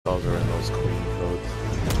those queen codes.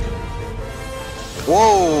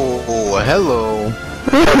 Whoa! Hello!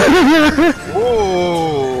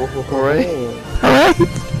 Whoa! Alright.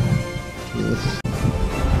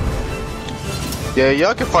 Yeah,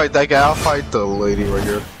 y'all can fight that guy. I'll fight the lady right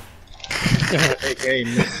here. Hey,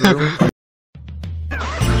 Mr.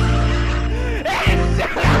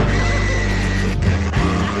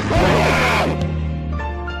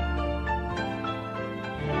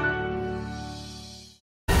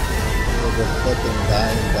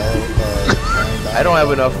 I don't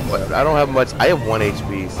have enough. I don't have much. I have 1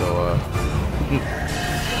 HP, so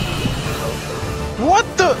What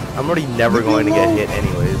the? I'm already never going to get hit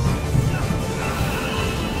anyways.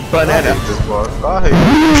 Banana. I hate this boss. I hate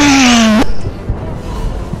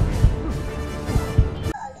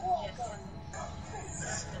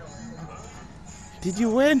Did you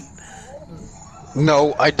win?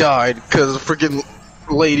 No, I died because freaking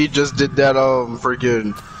lady just did that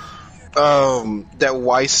freaking that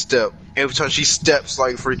Y step. Every time she steps,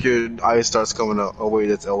 like freaking ice starts coming out. Oh wait,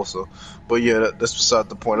 that's Elsa. But yeah, that's beside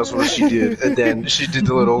the point. That's what she did, and then she did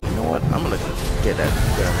the little. You know what? I'm gonna get that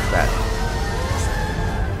back.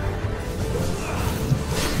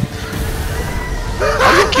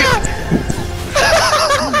 Are you kidding?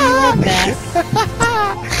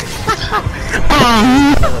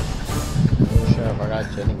 Sure, I forgot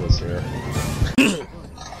Jinny was here.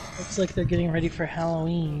 Looks like they're getting ready for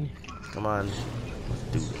Halloween. Come on, let's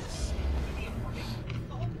do this.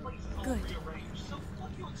 Good.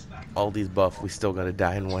 All these buff, we still gonna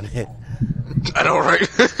die in 1 hit. I know, right?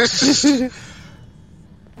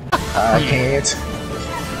 I can't.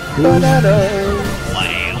 Bananas.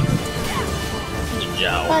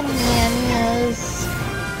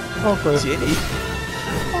 Okay. Jinny.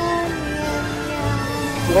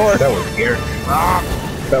 Lord. That was Garrett.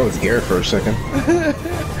 That was Garrett for a second.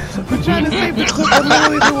 I'm trying to save the clip, but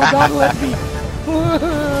literally they will not let me.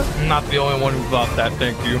 I'm not the only one who thought that,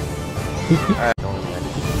 thank you. Alright, I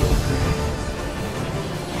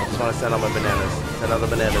just wanna send out my bananas. Send out the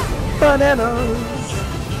bananas. Bananas!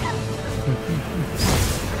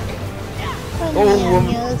 Oh,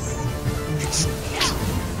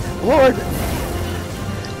 Lord!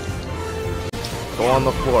 Go on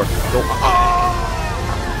the floor. Go.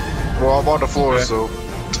 Well, I'm on the floor, so.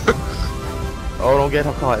 Oh, don't get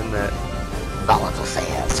caught in that. Volatile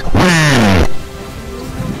fans.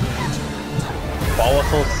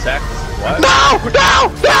 Volatile sex? What? No! No!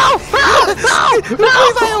 No! No!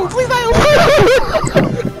 No! Please, I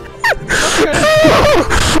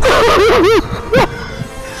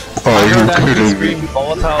Oh, you kidding me?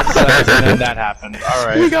 Volatile sex, and then that happened.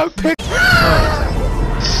 Alright. We got picked.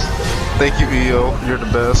 Thank you, EO. You're the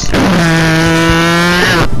best.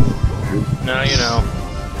 Now you know.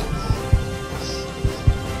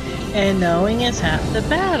 And knowing is half the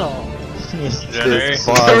battle. Jenny.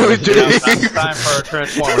 Really, Jenny? Now it's time for a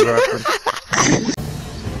Transformers reference.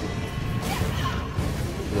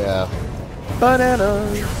 Yeah.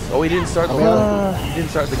 Bananas. Oh, we didn't start the game. We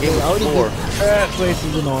didn't start the game before. That place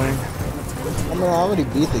is annoying. I mean, I already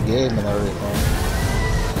beat the game and everything.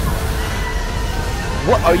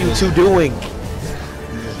 What are you two doing? I'm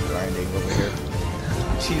just grinding over here.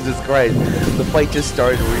 Jesus Christ. The fight just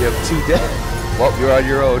started and we have 2 dead. Well, you're on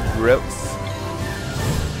your own. Rips.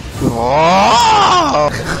 Oh!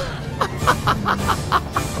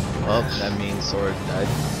 Well, that means Sora died.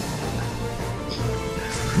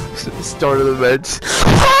 Start of the bench.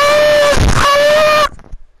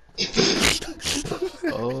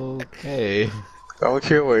 Okay. I don't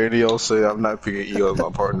care what any else say. I'm not picking EO as my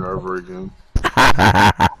partner ever again.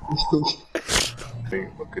 Hey,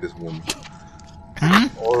 look at this woman.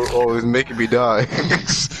 Oh, it's making me die.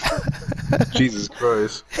 Jesus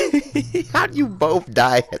Christ. How'd you both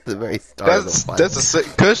die at the very start of the fight? That's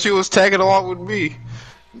because she was tagging along with me.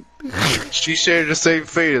 She shared the same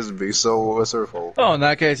fate as me, so it's her fault. Oh, in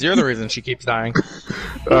that case, you're the reason she keeps dying.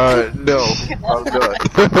 No, I'm done.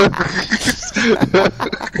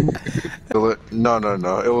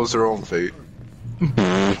 No, it was her own fate.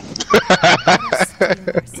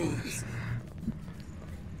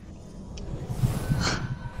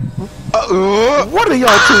 What are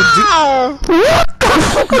y'all two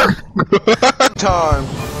Time.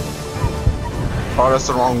 Oh, that's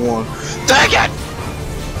the wrong one. Dang it!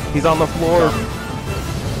 He's on the floor.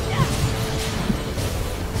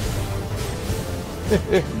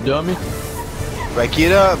 Dummy. Back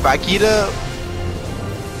it up, back it up.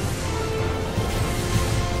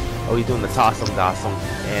 Oh, he's doing the toss 'em gossam,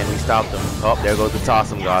 and we stopped him. Oh, there goes the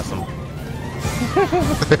toss 'em gossam.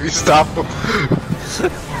 You stop him.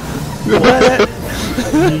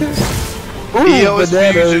 Ooh, EO is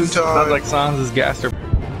fusion Sounds time. like Sans' gaster.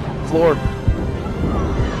 floor.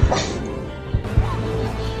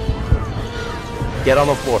 Get on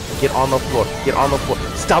the floor. Get on the floor. Get on the floor.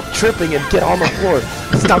 Stop tripping and get on the floor.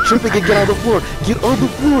 Stop tripping and get on the floor. Get on the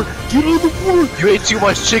floor. Get on the floor. You ate too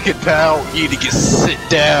much chicken, pal. You need to get sit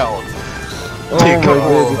down. Take a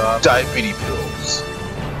couple of diabetes pills.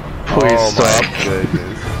 Please stop.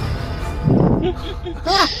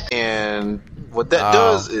 And what that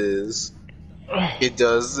does is, it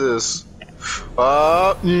does this.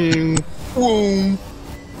 Boom.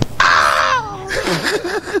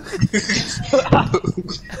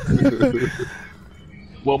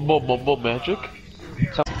 What magic?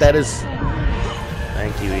 That is.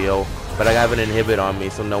 Thank you, yo. But I have an inhibit on me,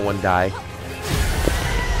 so no one die.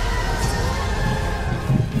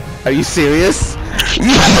 Are you serious?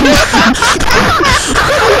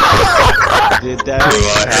 Did that? Do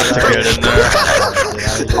I have to get in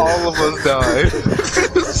there? All of us died.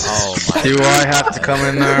 Oh my. Do I have to come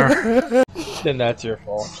in there? Then that's your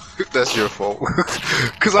fault. That's your fault.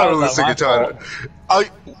 Cause I was sick and tired.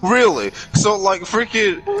 Really? So like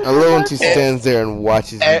freaking. Alone, she stands there and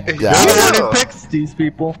watches you die. Who picks these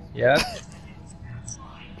people? Yeah.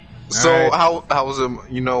 So Alright. how was it?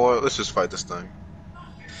 You know what? Let's just fight this thing.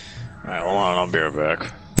 Alright, hold on, I'll be right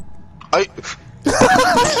back.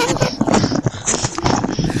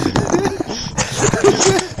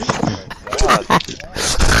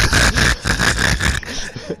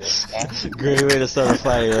 Great way to start a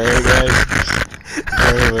fight, right, guys?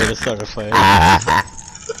 Great way to start a fight.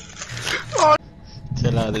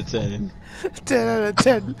 10 out of 10. 10 out of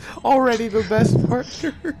 10. Already the best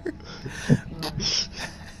partner.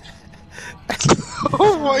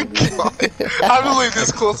 Oh my god! I'm really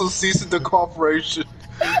this close to ceasing the cooperation.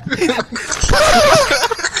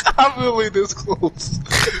 I'm really this close.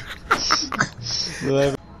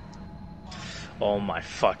 Oh my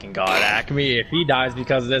fucking god, Acme, if he dies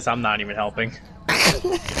because of this, I'm not even helping.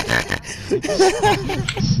 Oh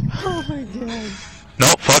my god. No,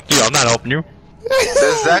 fuck you, I'm not helping you.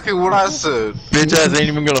 That's exactly what I said. Bitch ass ain't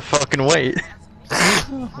even gonna fucking wait.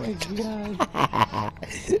 Oh my god.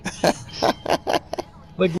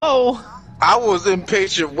 Like, no! I was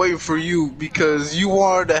impatient waiting for you because you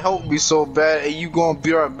wanted to help me so bad and you gonna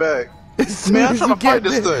be right back. Man, I'm trying to fight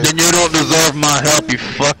this thing. Then you don't deserve my help, you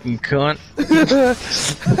fucking cunt.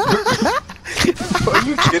 Are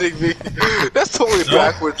you kidding me? That's totally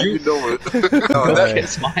backwards, you know it. No,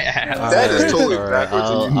 Kiss my ass. that is totally backwards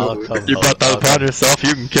and you know it. You brought that upon yourself,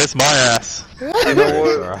 you can kiss my ass. You know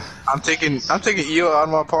what? I'm taking Io out of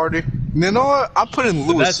my party. You know what? I'm putting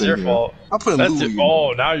Louis That's in your here. fault. I'm putting That's Louis your, in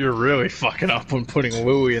oh, now you're really fucking up when putting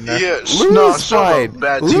Louis in there. Yeah, Louis no, is shut fine. up,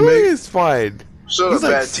 bad Louis teammate. is fine. Shut He's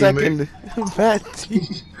up, like bad teammate. second. Bad team.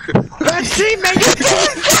 Bad teammate,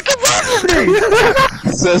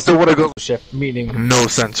 Says the one that goes. Shift, meaning. no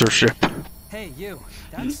censorship. Hey, you.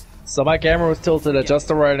 That's So my camera was tilted at just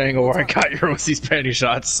the right angle where I got your OC's panty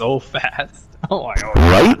shot so fast. Oh my god.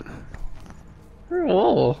 Right?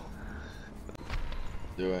 Oh.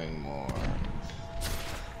 Doing more.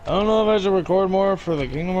 I don't know if I should record more for the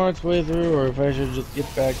Kingdom Hearts playthrough or if I should just get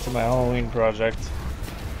back to my Halloween project.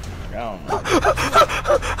 I don't know.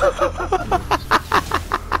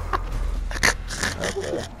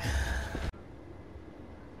 Okay.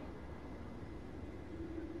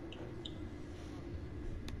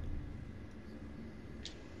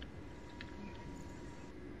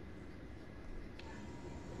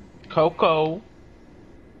 Coco.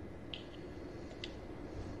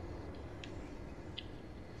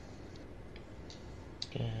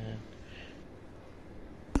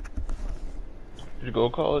 Did you go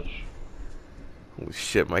to college? Holy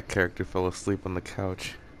shit, my character fell asleep on the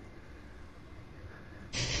couch.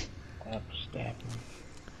 And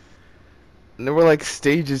there were like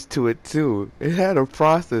stages to it too. It had a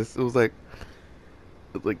process. It was like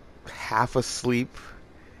half asleep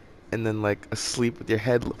and then like asleep with your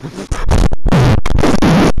head.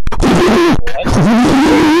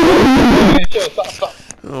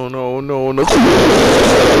 Oh no, no, no.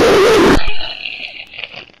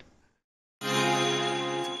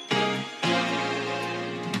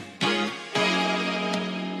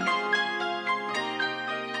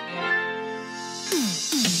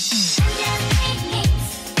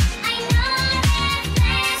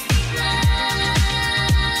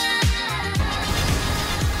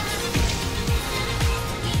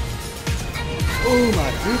 Oh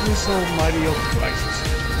my goodness almighty, oh Christ.